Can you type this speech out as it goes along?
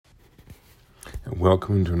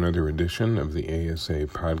Welcome to another edition of the ASA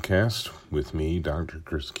podcast with me, Dr.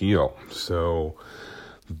 Chris Keel. So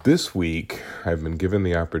this week, I've been given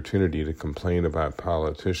the opportunity to complain about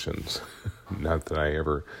politicians. Not that I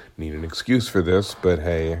ever need an excuse for this, but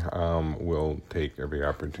hey, we'll take every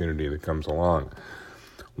opportunity that comes along.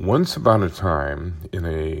 Once upon a time, in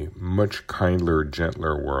a much kinder,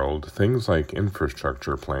 gentler world, things like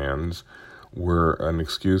infrastructure plans were an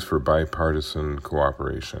excuse for bipartisan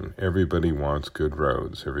cooperation. Everybody wants good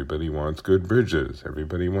roads. Everybody wants good bridges.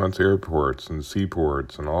 Everybody wants airports and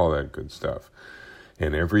seaports and all that good stuff.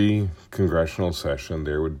 In every congressional session,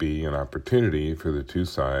 there would be an opportunity for the two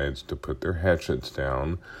sides to put their hatchets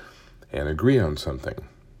down and agree on something.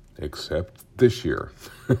 Except this year,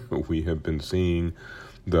 we have been seeing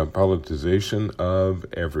the politicization of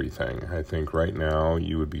everything. I think right now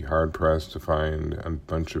you would be hard-pressed to find a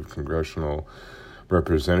bunch of congressional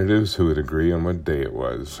representatives who would agree on what day it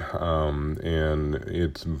was. And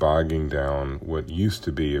it's bogging down what used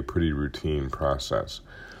to be a pretty routine process.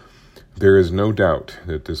 There is no doubt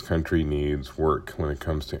that this country needs work when it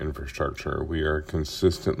comes to infrastructure. We are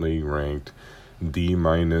consistently ranked D-, D-,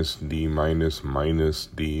 minus, D-, minus by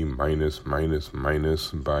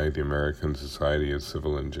the American Society of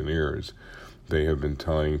Civil Engineers. They have been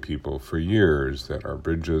telling people for years that our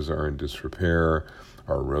bridges are in disrepair,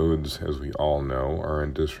 our roads, as we all know, are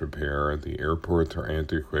in disrepair, the airports are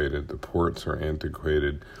antiquated, the ports are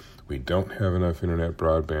antiquated, we don't have enough internet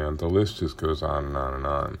broadband, the list just goes on and on and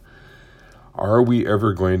on. Are we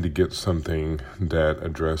ever going to get something that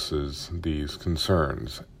addresses these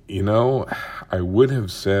concerns? You know, I would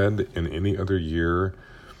have said in any other year,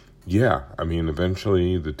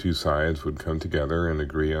 eventually the two sides would come together and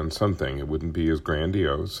agree on something. It wouldn't be as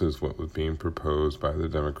grandiose as what was being proposed by the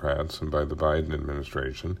Democrats and by the Biden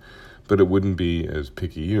administration, but it wouldn't be as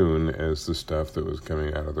picayune as the stuff that was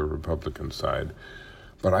coming out of the Republican side.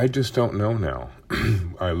 But I just don't know now.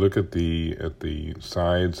 I look at the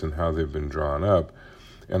sides and how they've been drawn up,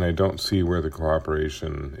 and I don't see where the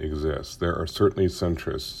cooperation exists. There are certainly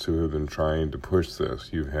centrists who have been trying to push this.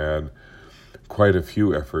 You've had quite a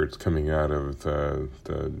few efforts coming out of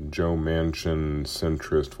the Joe Manchin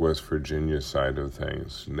centrist West Virginia side of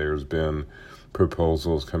things. There's been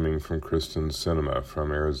proposals coming from Kristen Sinema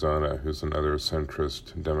from Arizona, who's another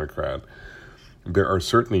centrist Democrat. There are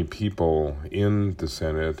certainly people in the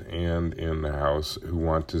Senate and in the House who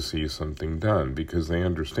want to see something done because they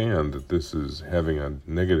understand that this is having a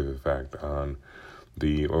negative effect on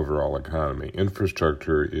the overall economy.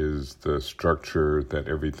 Infrastructure is the structure that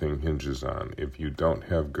everything hinges on. If you don't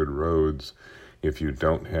have good roads, if you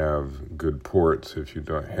don't have good ports, if you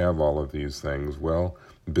don't have all of these things, well,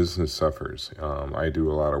 business suffers. I do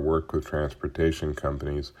a lot of work with transportation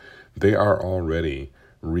companies. They are already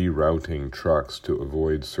rerouting trucks to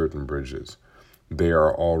avoid certain bridges. They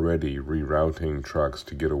are already rerouting trucks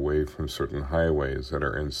to get away from certain highways that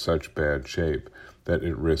are in such bad shape that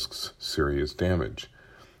it risks serious damage.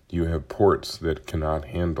 You have ports that cannot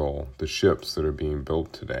handle the ships that are being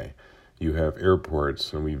built today. You have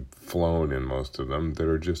airports, and we've flown in most of them, that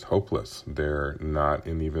are just hopeless. They're not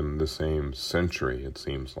in even the same century, it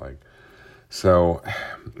seems like. So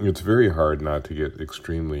it's very hard not to get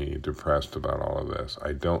extremely depressed about all of this.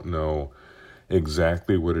 I don't know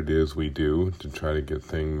exactly what it is we do to try to get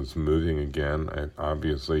things moving again.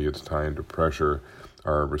 Obviously, it's time to pressure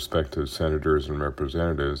our respective senators and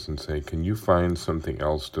representatives and say, can you find something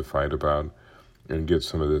else to fight about and get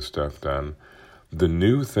some of this stuff done? The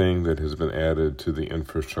new thing that has been added to the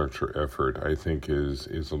infrastructure effort, I think, is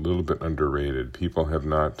a little bit underrated. People have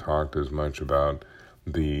not talked as much about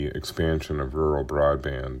the expansion of rural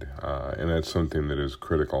broadband, and that's something that is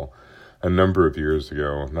critical. A number of years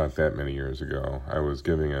ago, not that many years ago, I was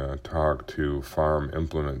giving a talk to farm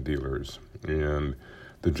implement dealers, and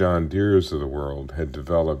the John Deeres of the world had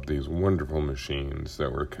developed these wonderful machines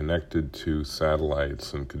that were connected to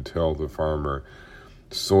satellites and could tell the farmer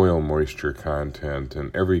soil moisture content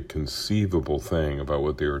and every conceivable thing about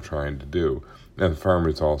what they were trying to do. And the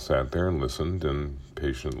farmers all sat there and listened and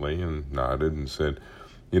patiently and nodded and said,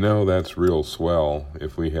 you know, that's real swell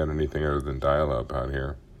if we had anything other than dial-up out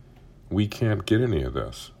here. We can't get any of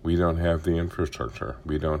this. We don't have the infrastructure.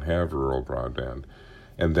 We don't have rural broadband.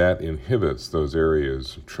 And that inhibits those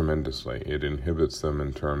areas tremendously. It inhibits them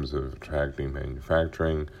in terms of attracting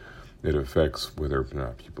manufacturing. It affects whether or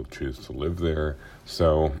not people choose to live there.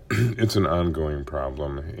 So it's an ongoing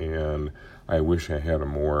problem, and I wish I had a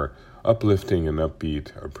more uplifting and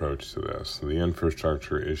upbeat approach to this. The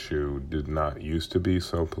infrastructure issue did not used to be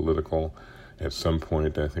so political. At some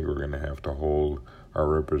point, I think we're going to have to hold our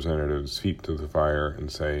representatives' feet to the fire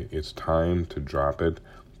and say, it's time to drop it.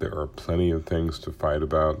 There are plenty of things to fight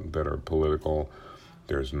about that are political.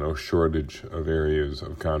 There's no shortage of areas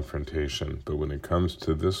of confrontation. But when it comes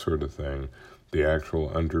to this sort of thing, the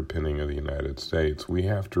actual underpinning of the United States, we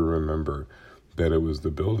have to remember that it was the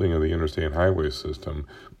building of the interstate highway system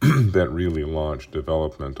that really launched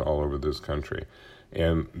development all over this country.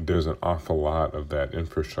 And there's an awful lot of that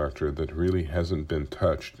infrastructure that really hasn't been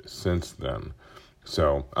touched since then.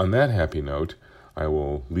 So on that happy note, I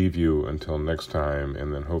will leave you until next time,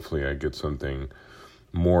 and then hopefully I get something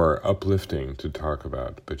more uplifting to talk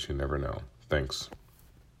about, but you never know. Thanks.